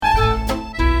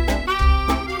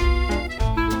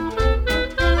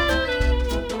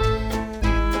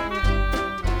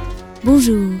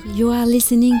Bonjour, you are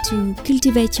listening to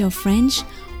Cultivate Your French,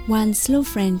 one slow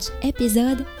French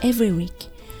episode every week.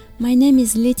 My name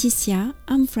is Laetitia,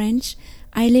 I'm French,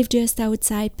 I live just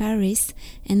outside Paris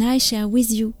and I share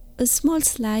with you a small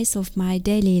slice of my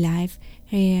daily life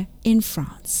here in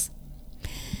France.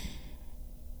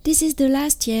 This is the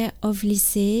last year of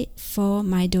lycée for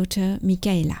my daughter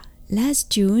Michaela. Last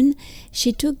June,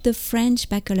 she took the French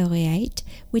baccalaureate,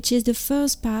 which is the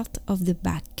first part of the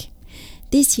bac.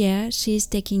 This year, she is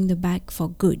taking the bac for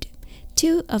good.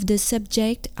 Two of the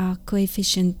subjects are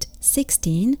coefficient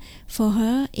 16. For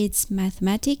her, it's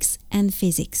mathematics and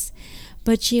physics.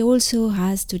 But she also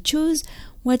has to choose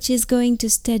what she's going to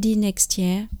study next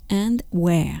year and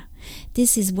where.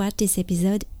 This is what this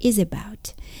episode is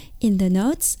about. In the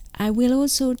notes, I will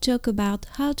also talk about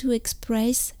how to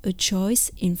express a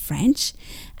choice in French.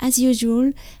 As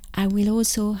usual, I will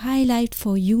also highlight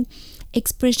for you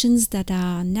expressions that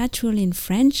are natural in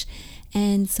French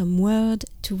and some words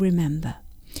to remember.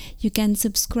 You can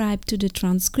subscribe to the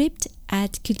transcript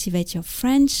at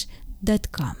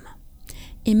cultivateyourfrench.com.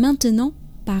 Et maintenant,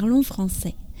 parlons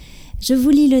français. Je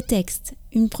vous lis le texte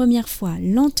une première fois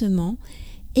lentement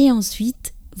et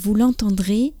ensuite vous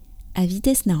l'entendrez à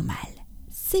vitesse normale.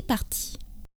 C'est parti!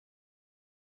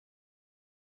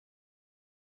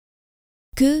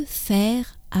 Que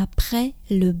faire après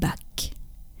le bac?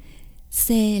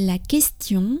 C'est la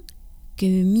question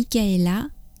que Michaela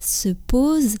se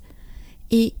pose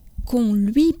et qu'on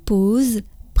lui pose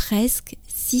presque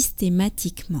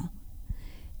systématiquement.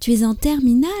 Tu es en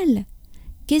terminale?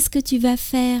 Qu'est-ce que tu vas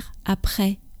faire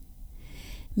après?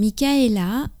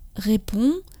 Michaela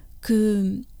répond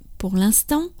que pour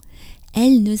l'instant,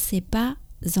 elle ne sait pas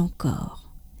encore.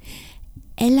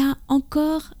 Elle a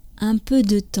encore un peu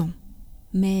de temps,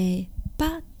 mais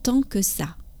pas tant que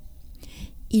ça.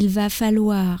 Il va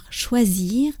falloir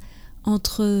choisir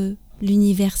entre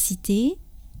l'université,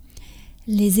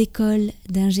 les écoles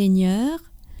d'ingénieurs,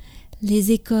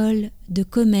 les écoles de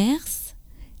commerce,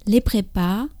 les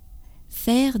prépas,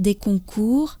 faire des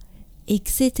concours,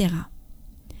 etc.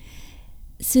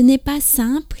 Ce n'est pas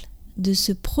simple de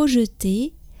se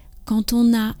projeter quand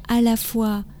on a à la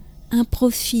fois un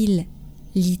profil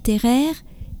littéraire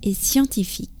et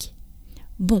scientifique.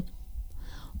 Bon,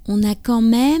 on a quand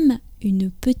même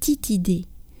une petite idée.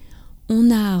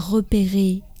 On a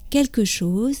repéré quelque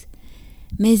chose,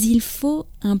 mais il faut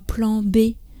un plan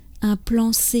B, un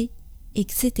plan C,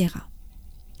 etc.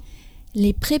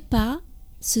 Les prépas,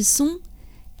 ce sont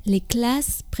les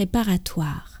classes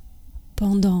préparatoires.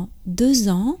 Pendant 2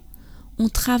 ans, on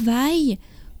travaille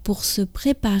pour se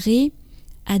préparer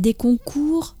à des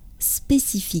concours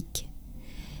spécifiques.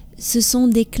 Ce sont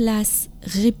des classes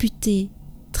réputées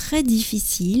très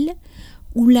difficiles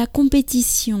où la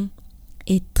compétition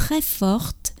est très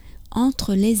forte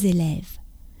entre les élèves.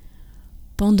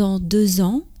 Pendant 2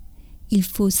 ans, il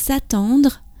faut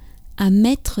s'attendre à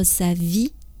mettre sa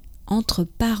vie entre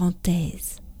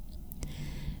parenthèses.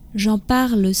 J'en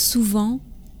parle souvent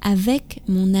avec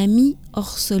mon amie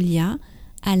Orsolia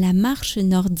à la marche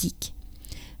nordique,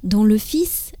 dont le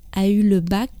fils a eu le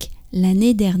bac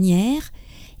l'année dernière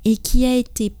et qui a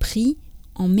été pris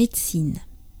en médecine.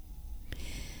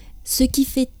 Ce qui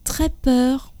fait très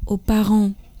peur aux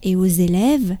parents et aux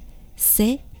élèves,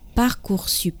 c'est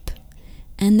Parcoursup,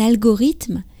 un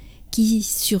algorithme qui,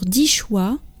 sur 10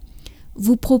 choix,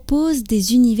 vous propose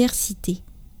des universités.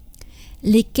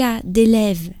 Les cas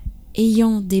d'élèves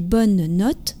ayant des bonnes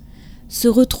notes, se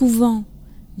retrouvant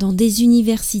dans des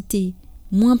universités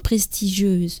moins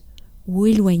prestigieuses ou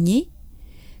éloignées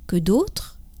que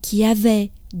d'autres qui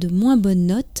avaient de moins bonnes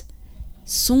notes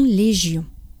sont légion.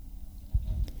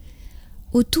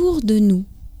 Autour de nous,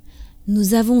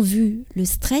 nous avons vu le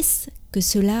stress que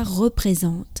cela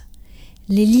représente,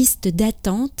 les listes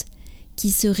d'attente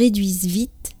qui se réduisent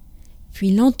vite,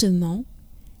 puis lentement,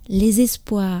 les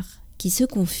espoirs qui se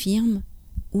confirment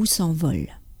ou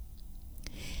s'envolent.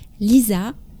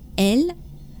 Lisa, elle,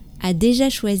 a déjà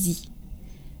choisi.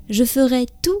 « Je ferai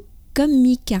tout comme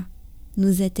Mika »,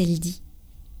 nous a-t-elle dit.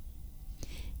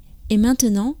 Et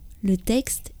maintenant, le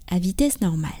texte à vitesse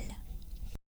normale.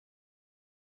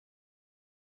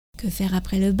 Que faire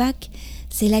après le bac?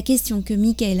 C'est la question que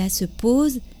Michaela se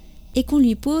pose et qu'on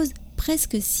lui pose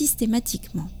presque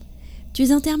systématiquement. Tu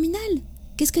es en terminale?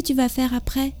 Qu'est-ce que tu vas faire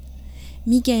après?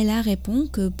 Michaela répond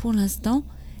que pour l'instant,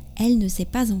 elle ne sait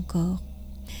pas encore.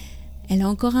 Elle a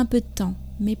encore un peu de temps,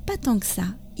 mais pas tant que ça.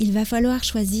 Il va falloir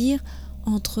choisir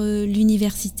entre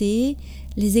l'université,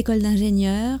 les écoles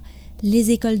d'ingénieurs,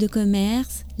 les écoles de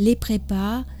commerce, les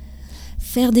prépas,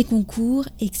 faire des concours,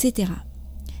 etc.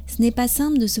 Ce n'est pas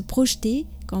simple de se projeter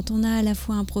quand on a à la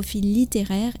fois un profil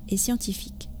littéraire et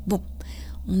scientifique. Bon,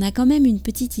 on a quand même une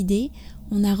petite idée,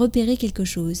 on a repéré quelque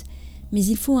chose, mais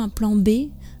il faut un plan B,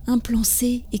 un plan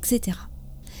C, etc.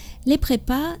 Les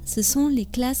prépas, ce sont les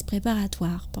classes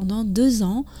préparatoires. Pendant 2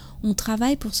 ans, on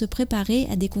travaille pour se préparer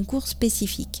à des concours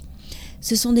spécifiques.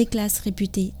 Ce sont des classes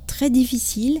réputées très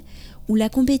difficiles où la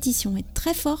compétition est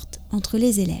très forte entre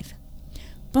les élèves.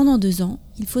 Pendant 2 ans,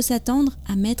 il faut s'attendre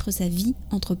à mettre sa vie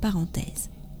entre parenthèses.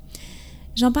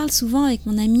 J'en parle souvent avec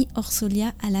mon amie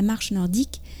Orsolia à la marche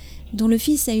nordique, dont le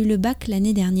fils a eu le bac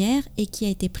l'année dernière et qui a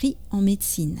été pris en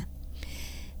médecine.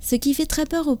 Ce qui fait très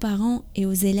peur aux parents et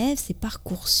aux élèves, c'est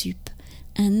Parcoursup,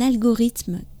 un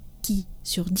algorithme qui,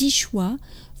 sur 10 choix,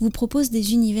 vous propose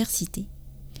des universités.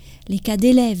 Les cas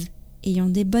d'élèves ayant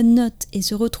des bonnes notes et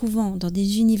se retrouvant dans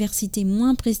des universités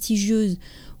moins prestigieuses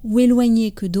ou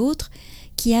éloignées que d'autres,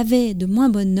 qui avaient de moins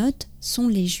bonnes notes, sont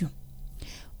légion.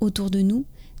 Autour de nous,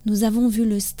 nous avons vu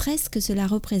le stress que cela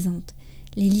représente,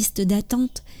 les listes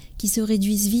d'attente qui se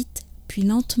réduisent vite, puis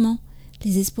lentement,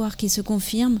 les espoirs qui se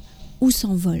confirment ou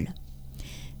s'envolent.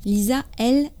 Lisa,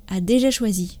 elle, a déjà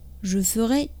choisi. « Je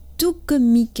ferai tout comme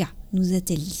Mika », nous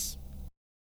a-t-elle dit.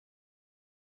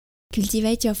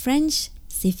 Cultivate Your French,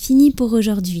 c'est fini pour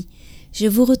aujourd'hui. Je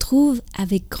vous retrouve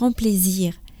avec grand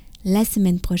plaisir la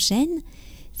semaine prochaine.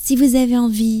 Si vous avez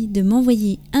envie de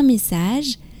m'envoyer un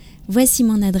message, voici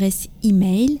mon adresse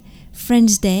email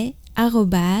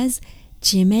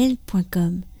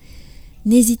frenchday@gmail.com.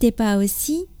 N'hésitez pas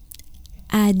aussi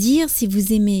à dire si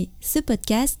vous aimez ce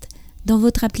podcast dans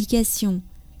votre application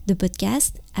de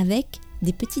podcast avec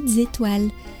des petites étoiles.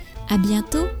 À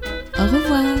bientôt, au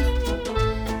revoir.